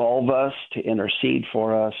to absolve us, to intercede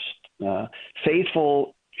for us,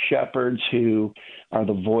 faithful shepherds who are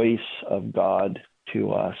the voice of God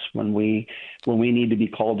to us when we need to be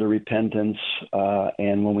called to repentance,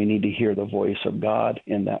 and when we need to hear the voice of God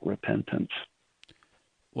in that repentance.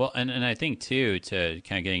 Well, and I think too, to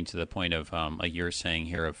kind of getting to the point of like you're saying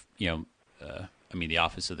here of the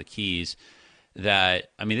office of the keys.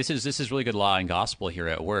 That this is really good law and gospel here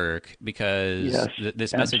at work, because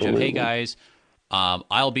this message of, hey guys,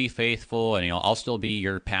 I'll be faithful, and I'll still be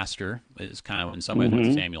your pastor, is kind of in some ways what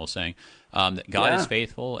Samuel is saying. That God is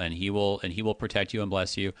faithful, and He will protect you and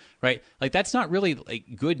bless you, right? Like that's not really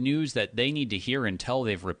like good news that they need to hear until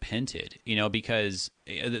they've repented, because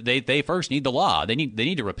they first need the law. They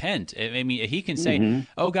need to repent. I mean, He can say,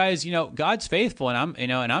 oh guys, God's faithful,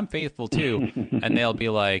 and I'm faithful too, and they'll be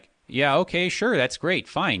like, yeah, okay, sure, that's great,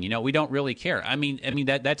 fine. We don't really care. I mean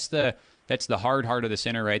that's the hard heart of the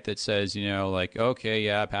sinner, right? That says, like, okay,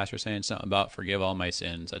 yeah, pastor's saying something about forgive all my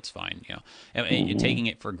sins, that's fine, and you're taking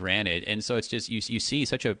it for granted. And so it's just you see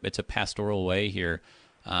it's a pastoral way here.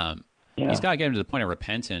 He's got to get him to the point of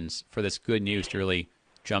repentance for this good news to really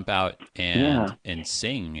jump out and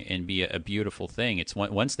sing and be a beautiful thing. It's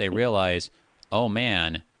once they realize, oh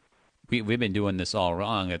man, we've been doing this all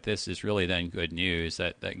wrong, that this is really then good news,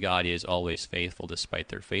 that God is always faithful despite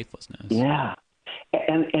their faithlessness. Yeah.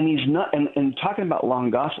 And He's not, and talking about law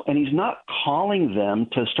and gospel, and He's not calling them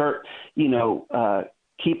to start,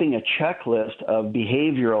 keeping a checklist of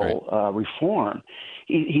behavioral reform.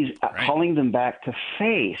 He's calling them back to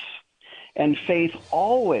faith. And faith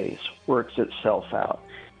always works itself out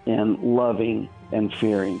in loving and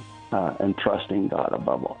fearing and trusting God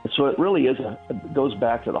above all. So it really is it goes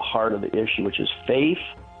back to the heart of the issue, which is faith,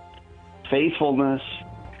 faithfulness,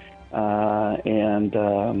 and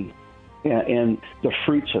the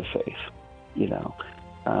fruits of faith.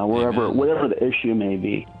 Whatever the issue may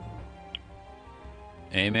be.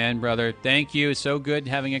 Amen, brother. Thank you. So good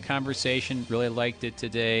having a conversation. Really liked it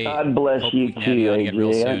today. God bless you too,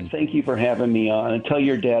 AJ. Thank you for having me on. And tell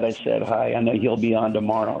your dad I said hi. I know he'll be on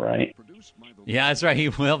tomorrow, right? Yeah, that's right. He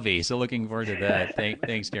will be. So looking forward to that.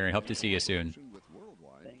 Thanks, Darren. Hope to see you soon.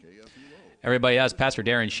 Everybody else, Pastor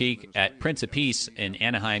Darren Sheik at Prince of Peace in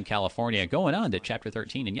Anaheim, California, going on to Chapter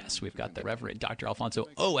 13. And yes, we've got the Reverend Dr. Alfonso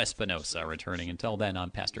O. Espinosa returning. Until then, I'm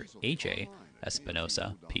Pastor A.J.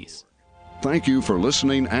 Espinosa. Peace. Thank you for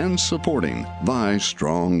listening and supporting Thy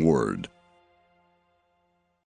Strong Word.